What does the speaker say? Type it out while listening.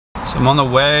So I'm on the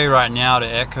way right now to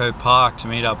Echo Park to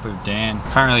meet up with Dan.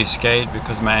 Can't really skate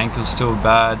because my ankle's still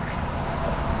bad.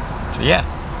 So yeah,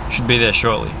 should be there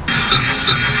shortly.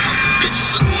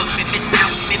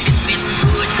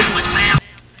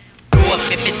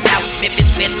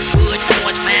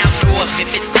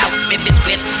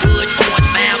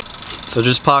 So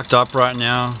just parked up right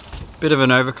now. Bit of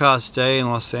an overcast day in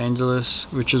Los Angeles,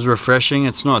 which is refreshing.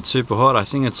 It's not super hot. I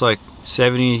think it's like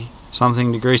 70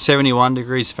 something degrees, 71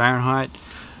 degrees Fahrenheit.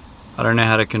 I don't know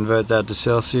how to convert that to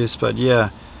Celsius, but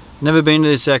yeah, never been to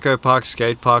this Echo Park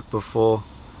skate park before.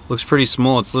 Looks pretty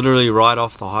small. It's literally right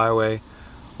off the highway.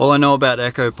 All I know about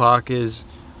Echo Park is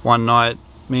one night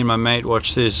me and my mate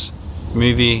watched this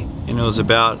movie and it was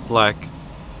about like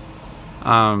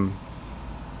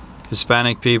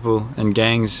Hispanic people and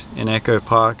gangs in Echo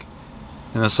Park,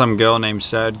 and there's some girl named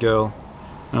Sad Girl,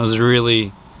 and it was a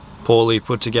really poorly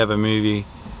put together movie,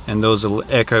 and there was an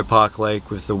Echo Park lake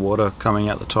with the water coming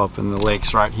out the top, and the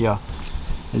lake's right here,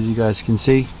 as you guys can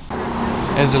see.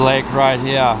 There's a lake right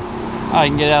here. I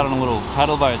can get out on a little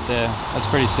paddle boat there. That's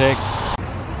pretty sick.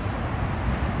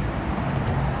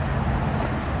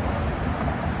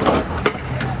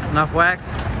 Enough wax?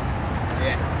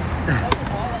 Yeah.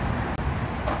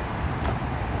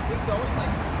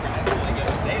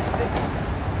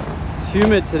 It's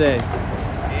humid today.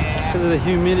 Yeah. Because of the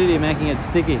humidity making it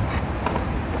sticky.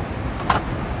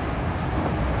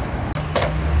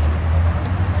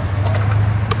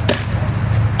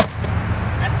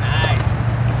 That's nice.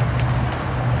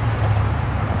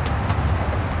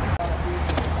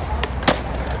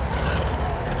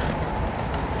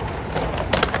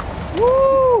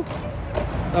 Woo!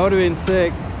 That would have been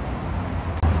sick.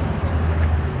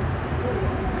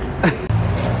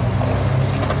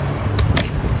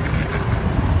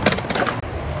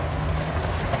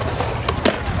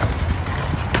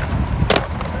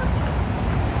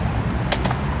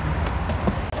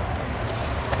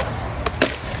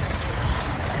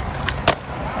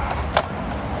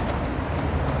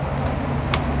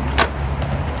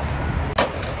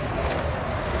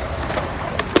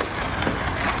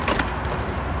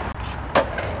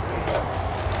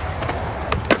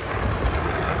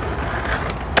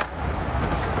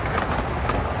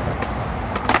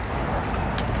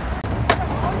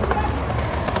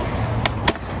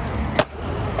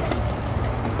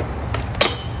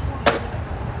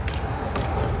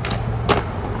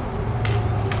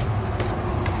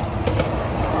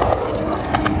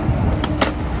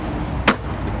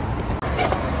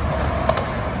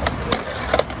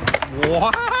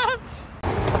 What?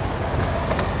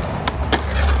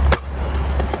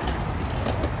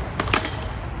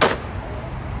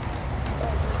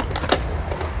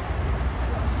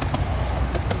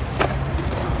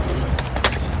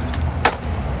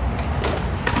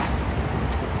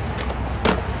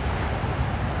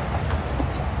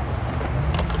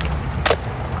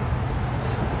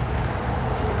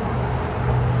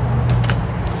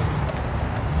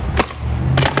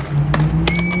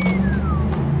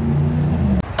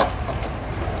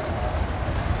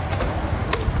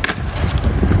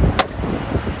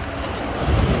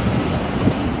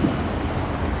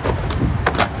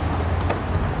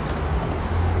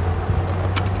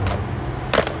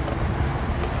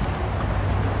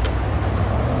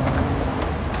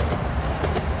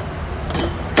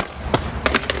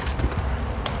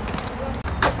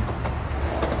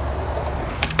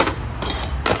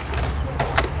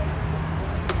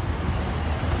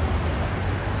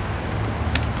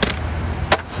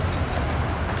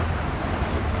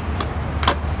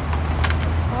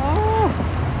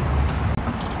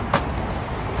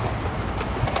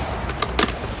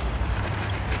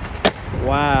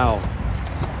 Wow.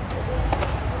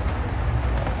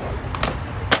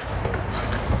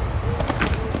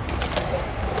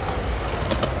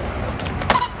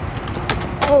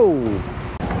 Oh.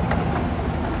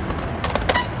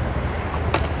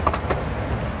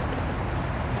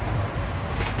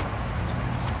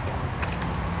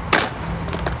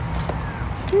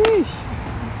 Sheesh.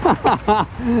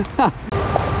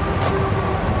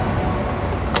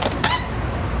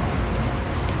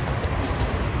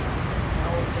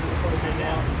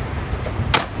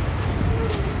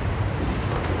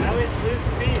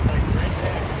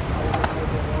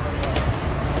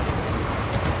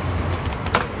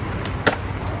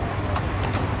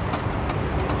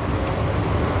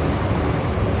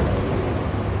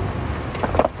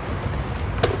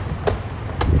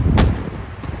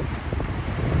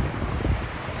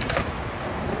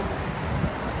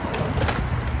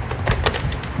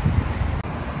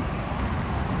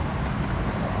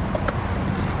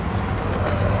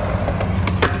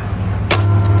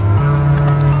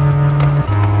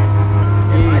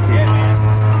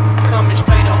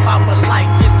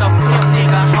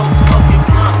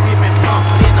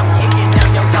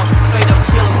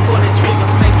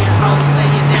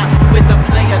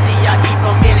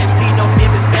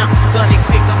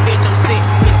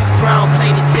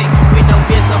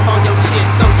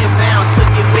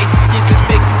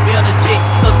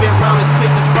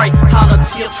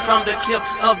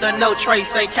 the No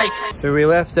Trace AK. So we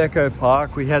left Echo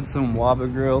Park, we had some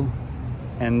Waba Grill,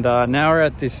 and now we're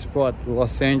at this spot,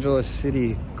 Los Angeles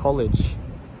City College,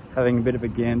 having a bit of a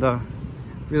gander.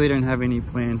 Really don't have any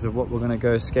plans of what we're gonna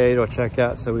go skate or check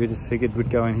out, so we just figured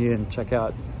we'd go in here and check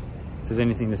out if there's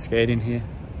anything to skate in here.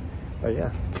 But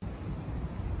yeah,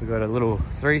 we got a little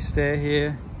 3-stair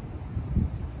here,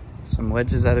 some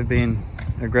ledges that have been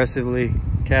aggressively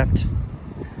capped,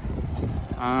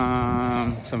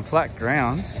 some flat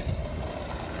ground.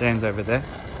 Dan's over there.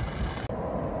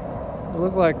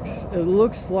 It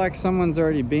looks like someone's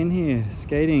already been here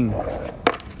skating.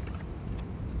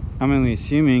 I'm only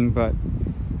assuming, but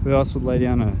who else would lay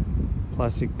down a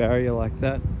plastic barrier like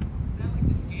that? Is that like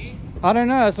the skate? I don't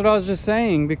know, that's what I was just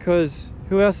saying, because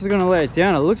who else is gonna lay it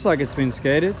down? It looks like it's been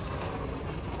skated.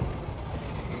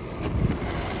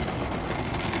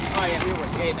 Oh yeah, we were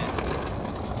skating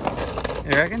it.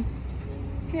 You reckon?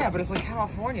 Yeah, but it's like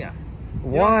California.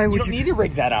 Why would you don't need to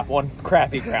rig that up on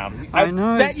crappy ground. I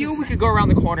know, bet you we could go around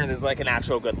the corner and there's like an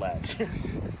actual good ledge.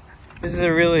 This is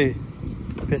a really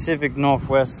Pacific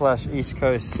Northwest / East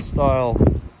Coast style.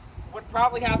 What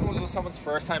probably happened was someone's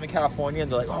first time in California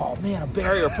and they're like, oh man, a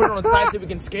barrier, put it on the side so we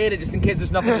can skate it just in case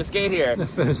there's nothing to skate here. The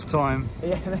first time.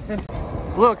 Yeah.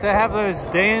 Look, they have those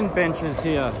Dan benches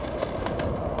here.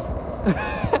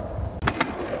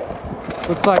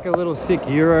 Looks like a little sick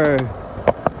Euro.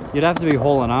 You'd have to be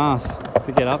hauling ass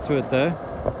to get up to it though.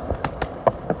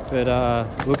 But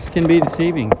looks can be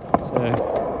deceiving. So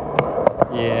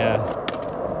yeah.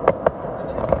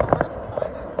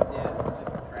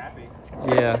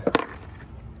 Yeah.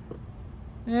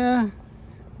 Yeah,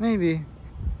 maybe.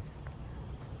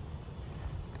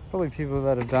 Probably people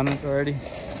that have done it already.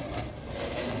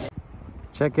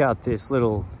 Check out this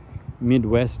little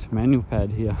Midwest manual pad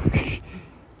here.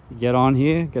 You get on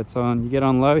here, you get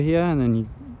on low here, and then you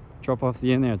drop off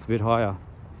the end there. It's a bit higher.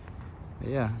 But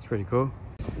yeah, it's pretty cool.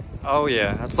 Oh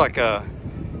yeah, that's like a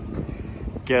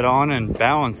get on and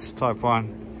balance type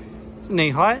one. It's knee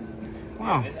height.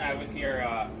 Wow. Yeah, I was here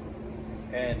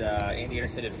and Andy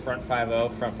Anderson did front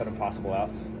 5-0, front foot impossible out.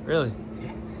 Really?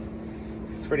 Yeah.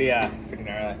 It's pretty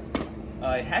gnarly.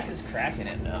 It has this crack in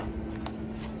it though.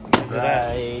 Is it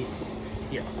at?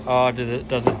 Here. Oh,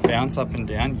 does it bounce up and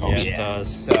down? Yeah, it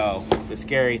does. So the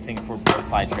scary thing for both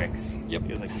slide tricks. Yep.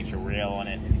 You like get your rail on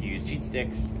it if you use cheat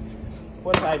sticks.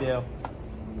 What did I do?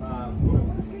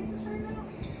 What is this right now?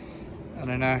 I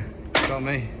don't know. Tell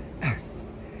me.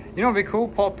 You know what'd be cool?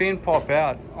 Pop in, pop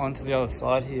out onto the other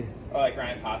side here. Oh, like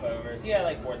grind popovers. Yeah,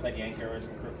 like boardside yankers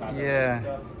and crew popovers Yeah.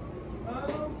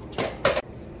 and stuff.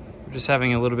 We're just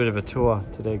having a little bit of a tour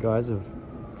today, guys, of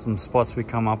some spots we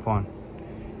come up on.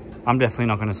 I'm definitely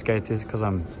not going to skate this because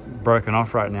I'm broken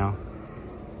off right now.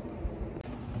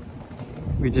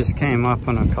 We just came up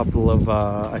on a couple of,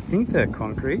 I think they're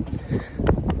concrete.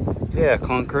 Yeah,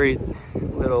 concrete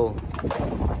little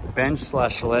bench /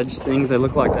 ledge things. They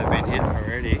look like they've been hit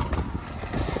already.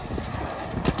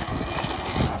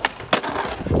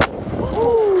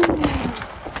 Ooh,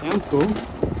 sounds cool.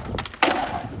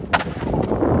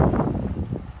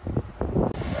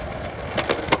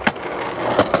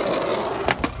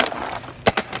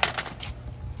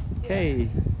 Okay.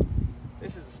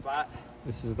 This is the spot.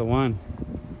 This is the one.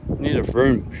 I need a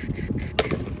broom.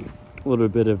 A little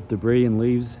bit of debris and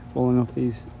leaves falling off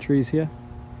these trees here,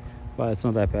 but it's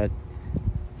not that bad.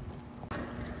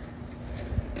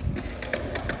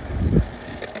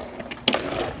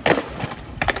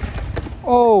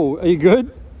 Oh, are you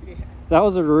good? Yeah. That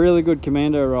was a really good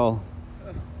commando roll.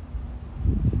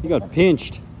 You got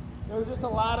pinched. There was just a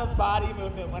lot of body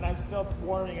movement when I'm still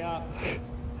warming up.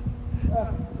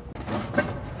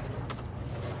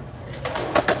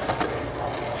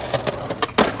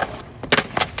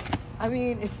 I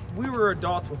mean, if we were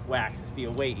adults with wax, it'd be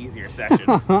a way easier session.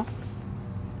 You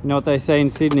know what they say in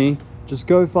Sydney? Just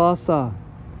go faster.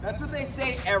 That's what they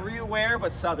say everywhere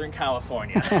but Southern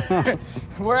California.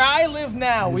 Where I live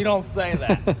now, we don't say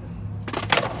that.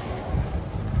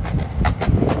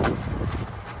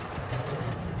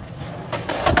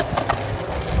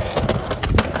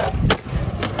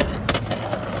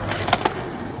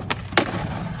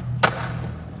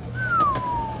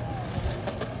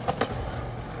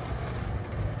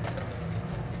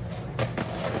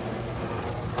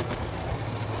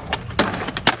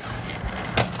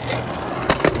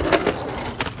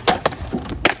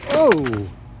 Oh,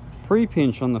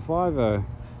 pre-pinch on the 5-0.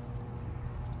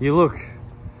 You look,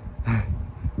 that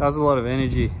was a lot of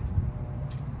energy.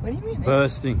 What do you mean?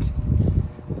 Bursting.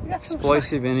 We got so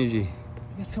Explosive energy.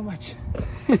 We got so much.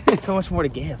 So much more to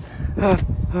give.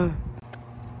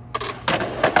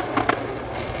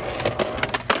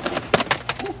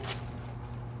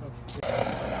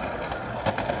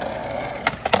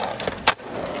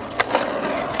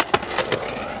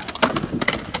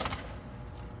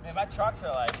 trucks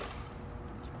are like.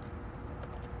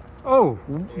 Oh.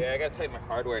 Yeah, I gotta take my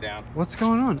hardware down. What's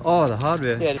going on? Oh, the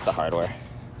hardware. Yeah, just the hardware.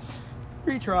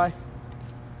 Retry.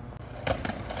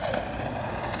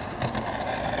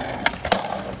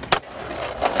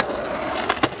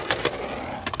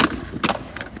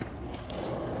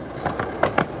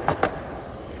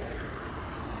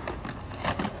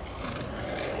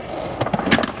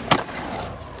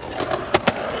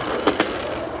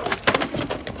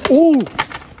 Oh!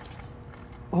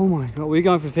 Oh my god, were you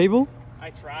going for feeble? I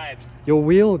tried. Your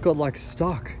wheel got like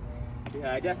stuck.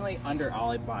 Yeah, I definitely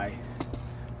under-ollied by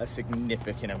a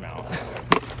significant amount.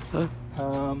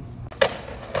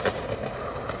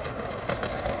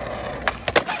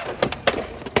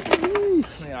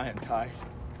 Man, I am tired.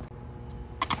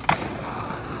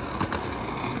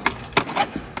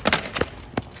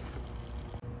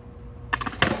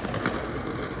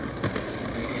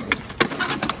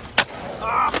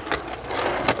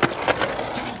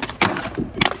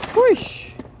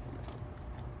 Whoosh!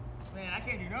 Man, I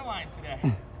can't do no lines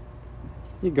today.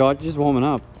 You got it, just warming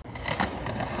up.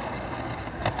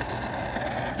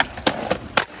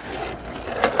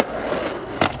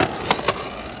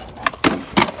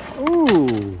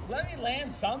 Ooh! Let me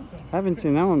land something. I haven't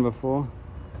seen that one before.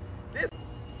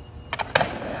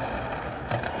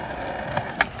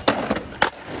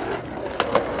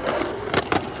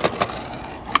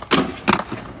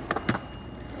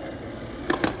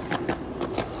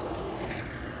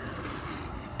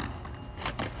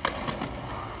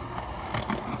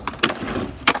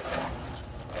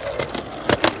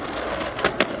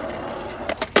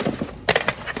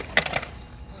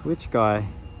 Switch guy. I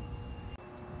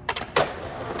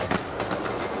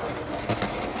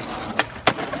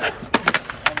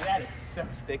mean, that is so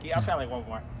sticky. I'll try like one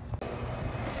more.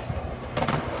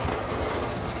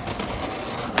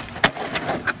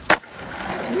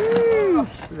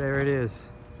 Yeesh, there it is.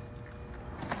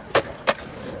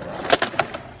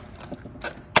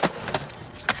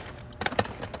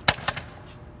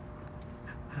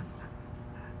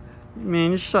 Man,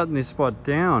 you're shutting this spot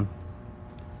down.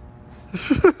 You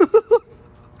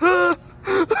know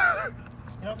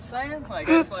what I'm saying? Like,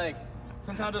 it's like,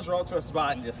 sometimes I just roll to a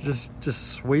spot and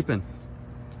just sweeping.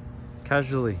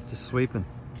 Casually, just sweeping.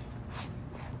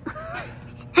 Bring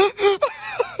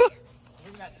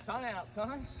that sun out,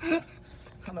 son.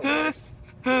 I'm the worst.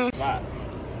 Spot.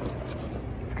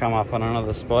 We've come up on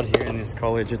another spot here in this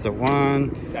college. It's a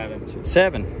 7.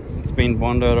 7. It's been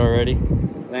bondoed already.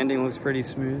 Landing looks pretty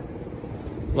smooth.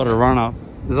 A lot of run up.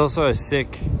 There's also a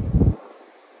sick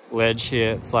ledge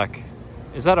here. It's like,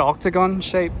 is that an octagon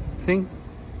shaped thing?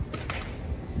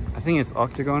 I think it's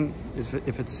octagon if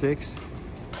it's 6.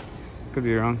 Could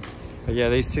be wrong. But yeah,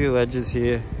 these 2 ledges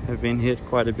here have been hit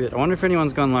quite a bit. I wonder if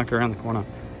anyone's gone like around the corner.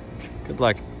 Could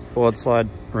like board slide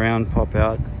round, pop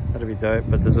out. That'd be dope.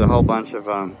 But there's a whole bunch of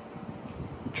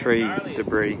tree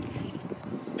debris.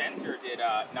 Spencer did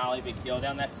nollie big heel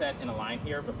down that set in a line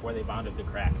here before they bonded the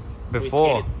crack. So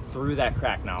Before? we skated through that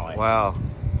crack nollie. Wow.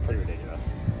 Pretty ridiculous.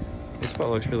 This spot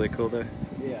looks really cool though.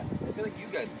 Yeah. I feel like you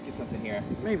guys get something here.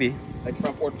 Maybe. Like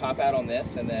front board pop out on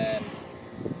this and then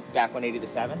back 180 to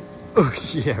 7. Oh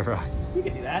yeah, right. You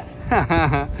can do that.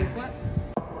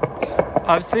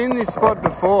 I've seen this spot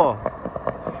before.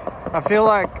 I feel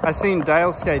like I seen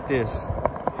Dale skate this.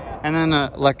 Yeah. And then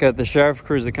the sheriff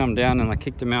cruiser come down and like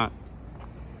kicked him out.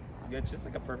 Yeah, it's just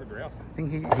like a perfect rail. I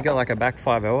think he got like a back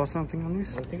 5.0 or something on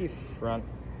this. I think he front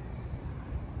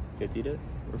 50 did. Or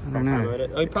I front don't know.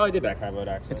 5-0'd. Oh, he probably did back 5-0'd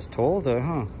actually. It's tall though,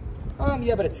 huh?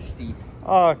 Yeah, but it's steep.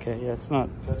 Oh, okay. Yeah, it's not.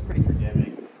 So it's pretty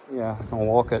forgiving. Yeah, I can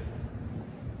walk it.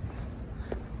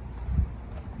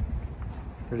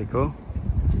 Pretty cool.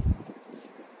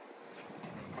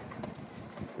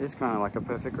 It's kind of like a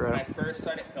perfect When I route. first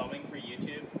started filming for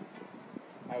YouTube,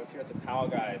 I was here at the Powell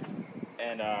guys,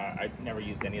 and I never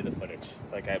used any of the footage.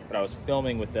 But I was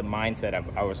filming with the mindset of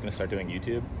I was going to start doing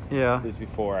YouTube. Yeah. This is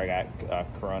before I got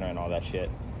Corona and all that shit.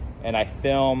 And I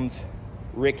filmed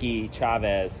Ricky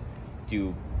Chavez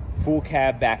do full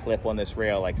cab backlip on this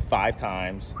rail like 5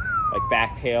 times. Like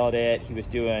backtailed it. He was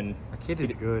doing. The kid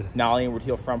is good. Nollie and would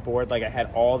heel front board. Like I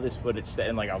had all this footage set,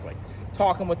 and like I was like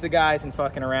talking with the guys and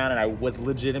fucking around, and I was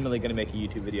legitimately going to make a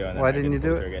YouTube video. And then Why didn't you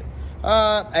do it?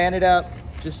 I ended up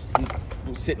just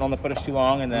sitting on the footage too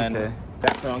long, and then Okay.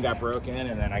 that phone got broken,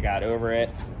 and then I got over it.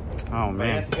 Oh But yeah,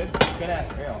 man. it's a good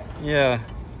ass rail. Yeah.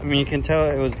 I mean, you can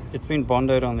tell it's been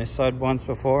bondoed on this side once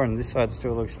before, and this side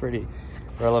still looks pretty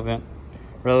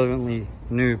relevantly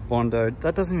new bondoed.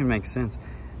 That doesn't even make sense.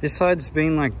 This side's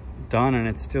been like done, and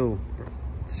it's still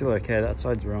okay. That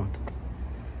side's wrong.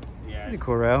 Yeah, Pretty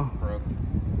cool rail. broke.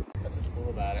 That's what's cool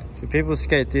about about it. So people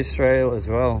skate this rail as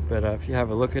well, but if you have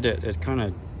a look at it, it kind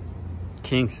of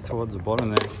kinks towards the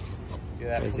bottom there. Yeah,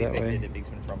 that Goes Fleet that Vic way. did the big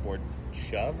spin front board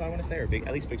shove, I want to say, or big,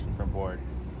 at least big spin front board.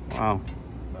 Wow.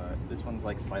 But this one's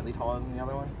like slightly taller than the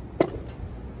other one.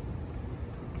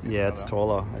 Yeah, it's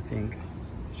taller, I think.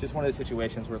 It's just one of those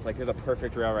situations where it's like there's a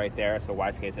perfect rail right there, so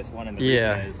why skate this one? And the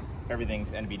Yeah. reason is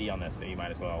everything's NBD on this, so you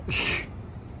might as well.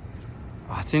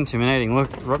 Oh, it's intimidating.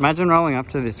 Look, imagine rolling up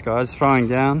to this, guys, throwing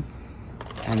down,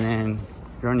 and then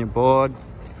you're on your board,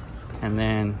 and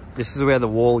then this is where the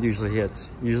wall usually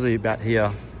hits, usually about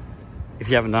here. If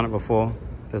you haven't done it before,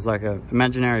 there's like a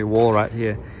imaginary wall right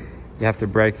here. You have to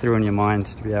break through in your mind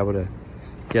to be able to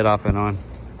get up and on.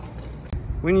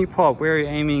 When you pop, where are you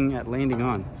aiming at landing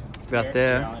on? About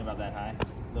there. Only about that high.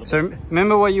 So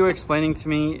remember what you were explaining to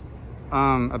me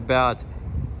about,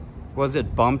 was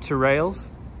it bump to rails?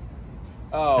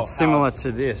 Oh, it's similar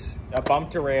to this. A bump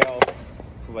to rail,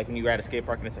 like when you ride a skate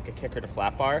park and it's like a kicker to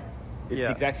flat bar. It's Yeah.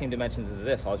 the exact same dimensions as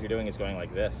this. All you're doing is going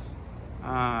like this.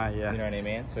 Ah, yes. You know what I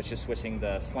mean? So it's just switching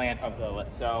the slant of the.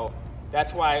 So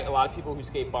that's why a lot of people who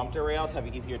skate bump to rails have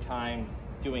an easier time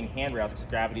doing handrails because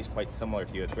gravity is quite similar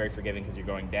to you. It's very forgiving because you're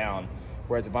going down.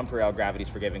 Whereas a bump to rail, gravity is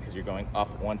forgiving because you're going up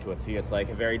onto it. So it's like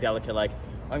a very delicate, like,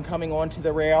 I'm coming onto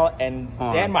the rail and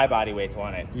then my body weight's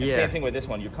on it. Yeah. Same thing with this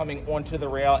one. You're coming onto the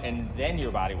rail and then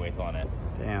your body weight's on it.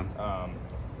 Damn.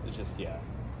 It's just, yeah.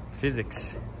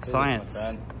 Physics. Science.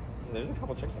 Yeah, there's a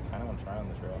couple tricks I kind of want to try on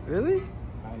this rail. Really?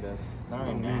 Kind of. Not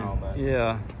right now, but.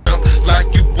 Yeah.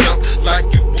 Like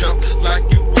you